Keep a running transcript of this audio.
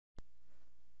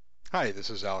Hi, this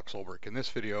is Alex Olberg. In this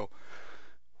video,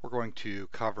 we're going to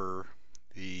cover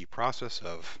the process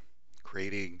of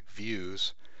creating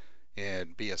views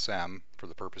in BSM for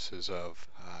the purposes of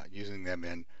using them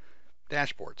in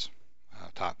dashboards,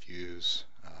 top views,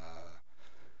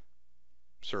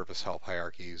 service help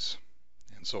hierarchies,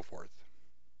 and so forth.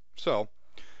 So,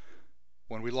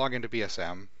 when we log into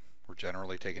BSM, we're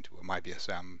generally taken to a My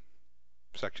BSM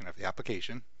section of the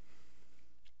application.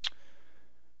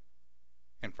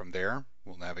 And from there,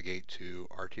 we'll navigate to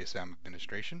RTSM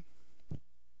administration.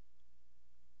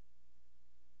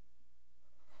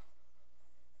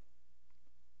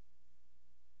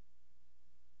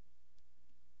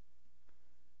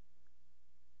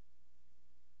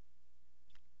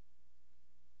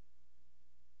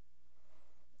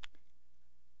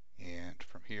 And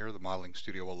from here, the Modeling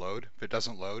Studio will load. If it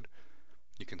doesn't load,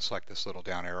 you can select this little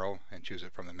down arrow and choose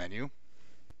it from the menu.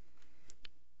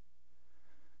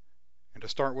 And to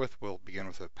start with, we'll begin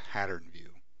with a pattern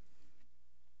view.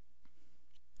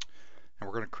 And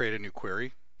we're going to create a new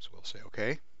query, so we'll say OK. A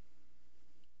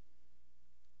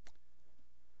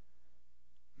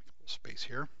little space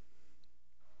here.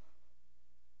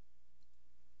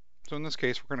 So in this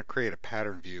case, we're going to create a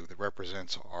pattern view that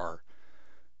represents our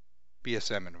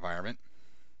BSM environment.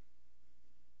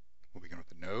 We'll begin with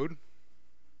the node.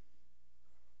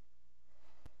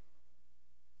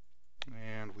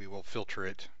 And we will filter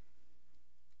it.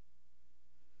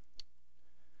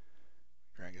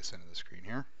 Drag this into the screen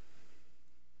here.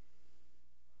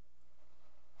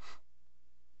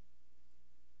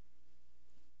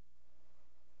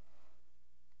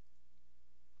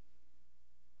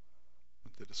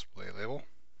 With the display label.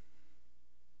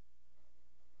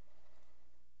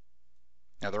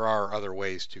 Now there are other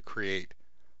ways to create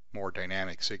more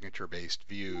dynamic signature-based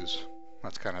views.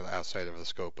 That's kind of outside of the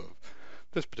scope of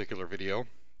this particular video,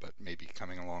 but maybe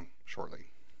coming along shortly.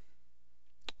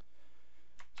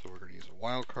 So we're going to use a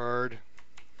wildcard.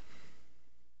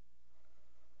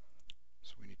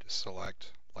 So we need to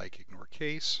select like, ignore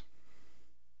case.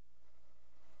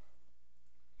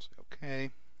 Say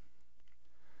OK.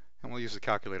 And we'll use the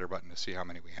calculator button to see how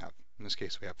many we have. In this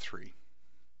case, we have 3.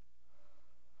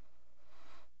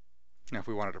 Now, if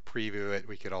we wanted to preview it,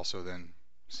 we could also then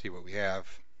see what we have.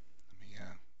 Let me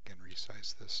again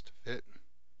resize this to fit.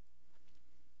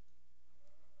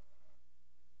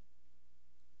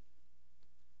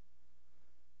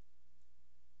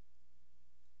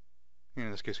 And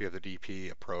in this case, we have the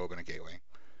DP, a probe, and a gateway.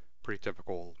 Pretty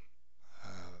typical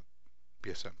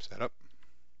BSM setup.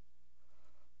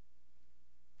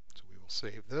 So we will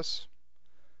save this,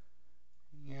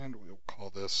 and we will call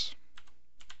this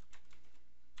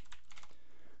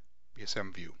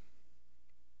BSM view.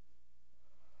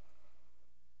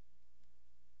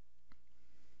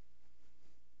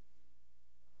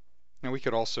 Now we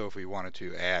could also, if we wanted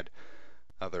to, add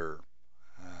other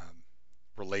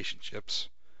relationships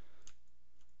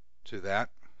to that.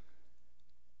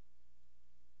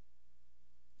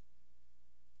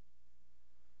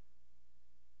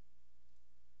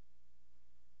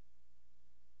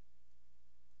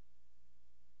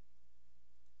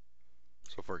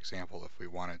 So for example, if we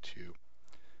wanted to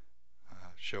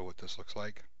show what this looks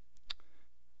like,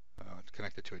 it's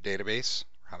connected to a database,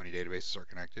 or how many databases are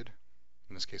connected.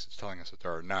 In this case, it's telling us that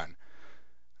there are none.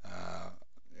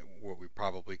 What we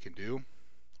probably can do,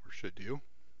 or should do,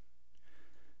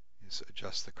 is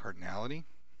adjust the cardinality.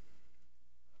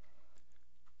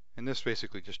 And this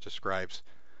basically just describes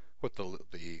what the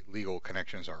legal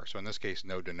connections are. So in this case,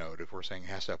 node to node, if we're saying it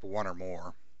has to have 1 or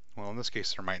more, well, in this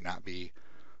case, there might not be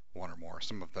 1 or more.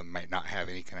 Some of them might not have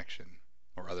any connection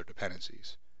or other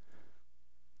dependencies.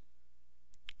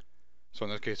 So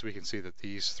in this case, we can see that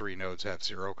these 3 nodes have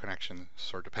 0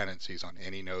 connections or dependencies on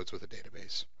any nodes with a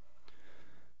database.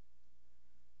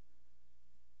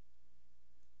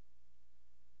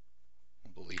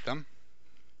 We'll delete them.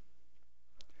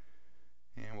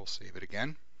 And we'll save it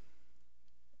again.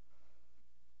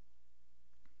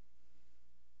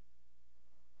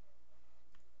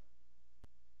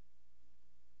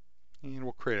 And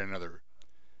we'll create another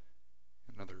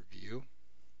view.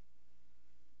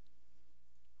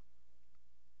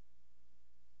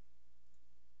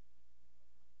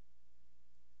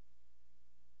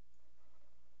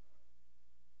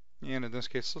 And in this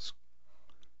case, let's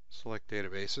select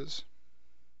databases.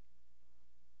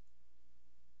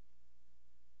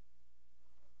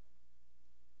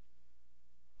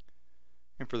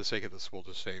 And for the sake of this, we'll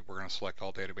just say we're going to select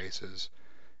all databases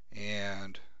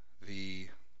and the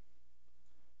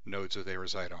nodes that they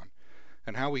reside on.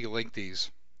 And how we link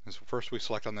these is first we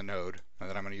select on the node, and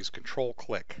then I'm going to use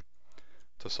Control-Click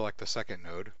to select the second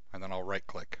node, and then I'll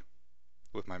right-click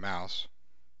with my mouse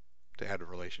to add a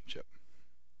relationship.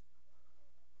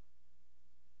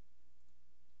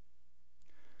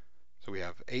 So we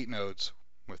have 8 nodes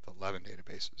with 11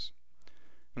 databases.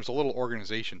 There's a little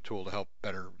organization tool to help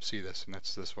better see this, and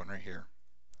that's this one right here.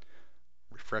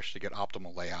 Refresh to get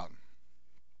optimal layout.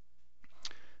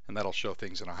 And that'll show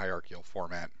things in a hierarchical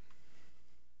format.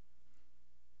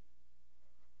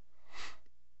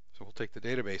 So we'll take the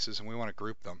databases and we want to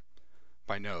group them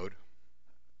by node.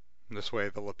 And this way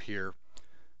they'll appear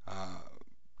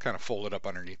kind of folded up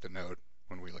underneath the node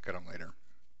when we look at them later.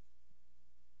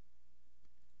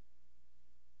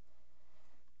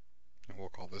 And we'll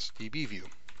call this DB view.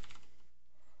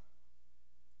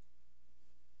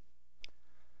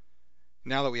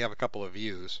 Now that we have a couple of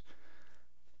views,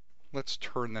 let's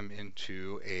turn them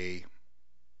into a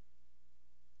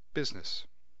business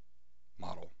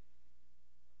model.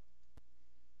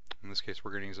 In this case,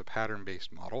 we're going to use a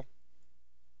pattern-based model.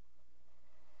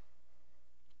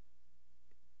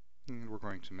 And we're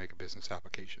going to make a business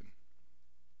application.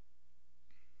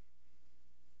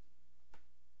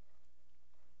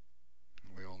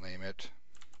 We'll name it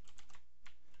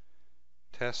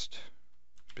Test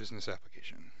Business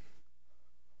Application.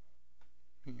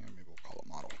 And maybe we'll call it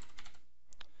Model.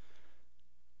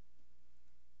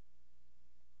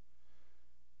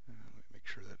 Let me make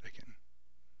sure that I can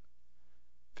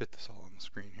fit this all on the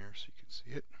screen here so you can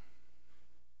see it.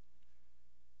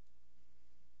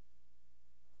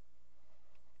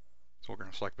 So we're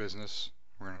going to select business.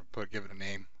 We're going to give it a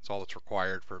name. That's all that's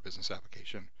required for a business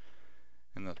application.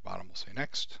 And at the bottom we'll say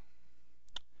next.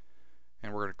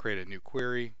 And we're going to create a new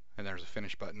query, and there's a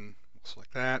finish button. We'll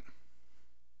select that.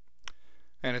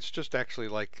 And it's just actually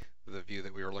like the view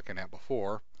that we were looking at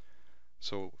before.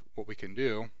 So what we can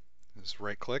do is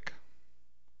right click,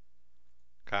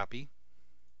 copy,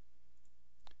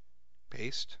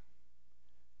 paste.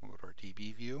 We'll go to our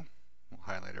DB view. We'll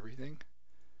highlight everything,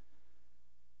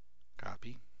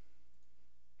 copy,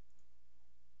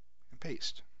 and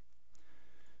paste.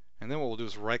 And then what we'll do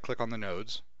is right click on the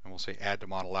nodes and we'll say add to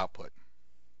model output.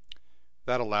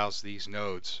 That allows these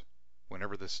nodes,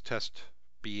 whenever this test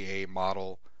BA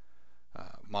model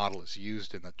is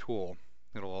used in the tool,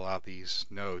 it'll allow these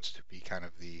nodes to be kind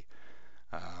of the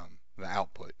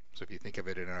output. So if you think of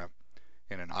it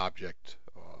in an object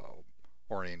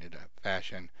oriented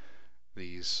fashion,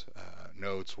 these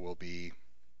nodes will be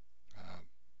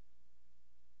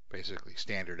basically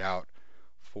standard out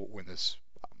for when this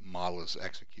model is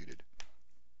executed.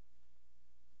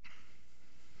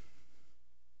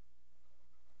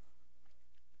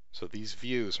 So these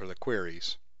views are the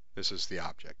queries. This is the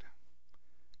object.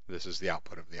 This is the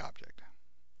output of the object.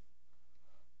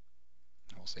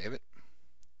 We'll save it.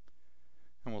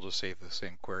 And we'll just save the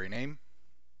same query name.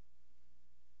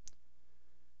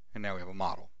 And now we have a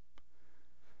model.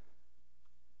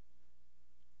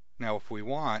 Now if we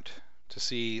want to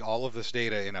see all of this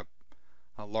data in a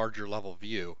larger level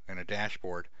view in a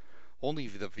dashboard, only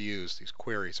the views, these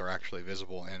queries, are actually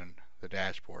visible in the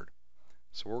dashboard.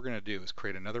 So what we're going to do is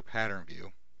create another pattern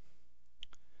view.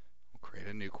 We'll create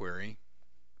a new query.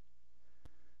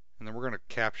 And then we're going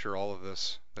to capture all of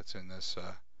this that's in this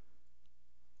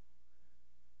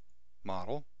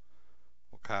model.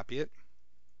 We'll copy it.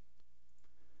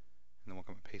 And then we'll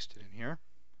come and paste it in here.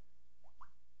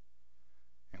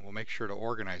 And we'll make sure to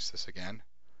organize this again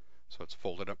so it's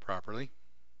folded up properly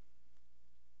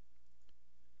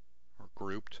or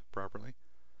grouped properly.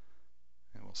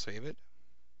 And we'll save it.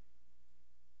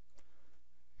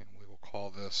 And we will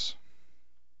call this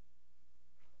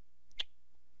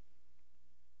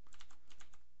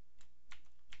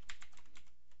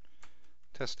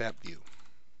Test App View.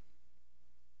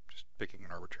 Just picking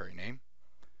an arbitrary name.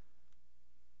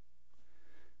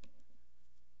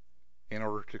 In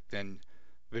order to then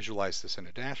visualize this in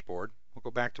a dashboard, we'll go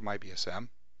back to my BSM.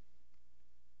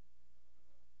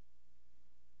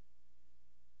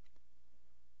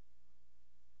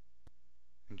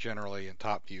 And generally, in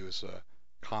top view is a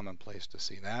common place to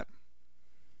see that.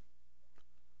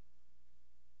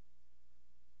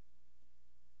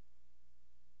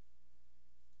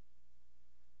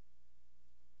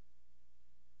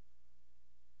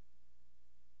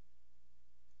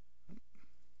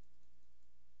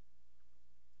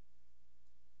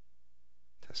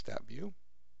 Test App View.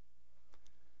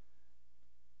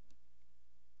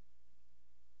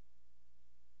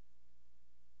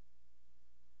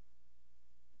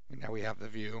 And now we have the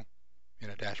view in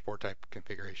a dashboard type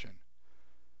configuration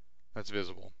that's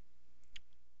visible.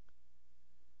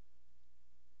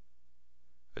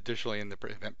 Additionally, in the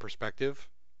event perspective,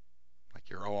 like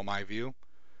your OMI view,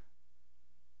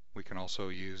 we can also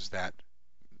use that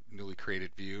newly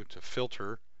created view to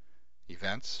filter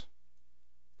events,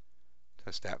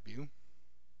 test app view,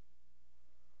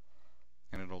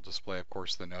 and it'll display, of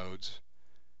course, the nodes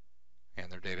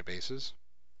and their databases.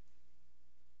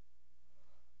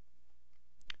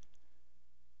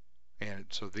 And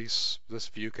so this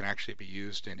view can actually be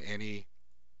used in any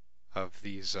of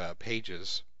these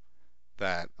pages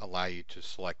that allow you to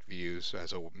select views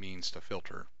as a means to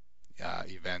filter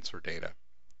events or data.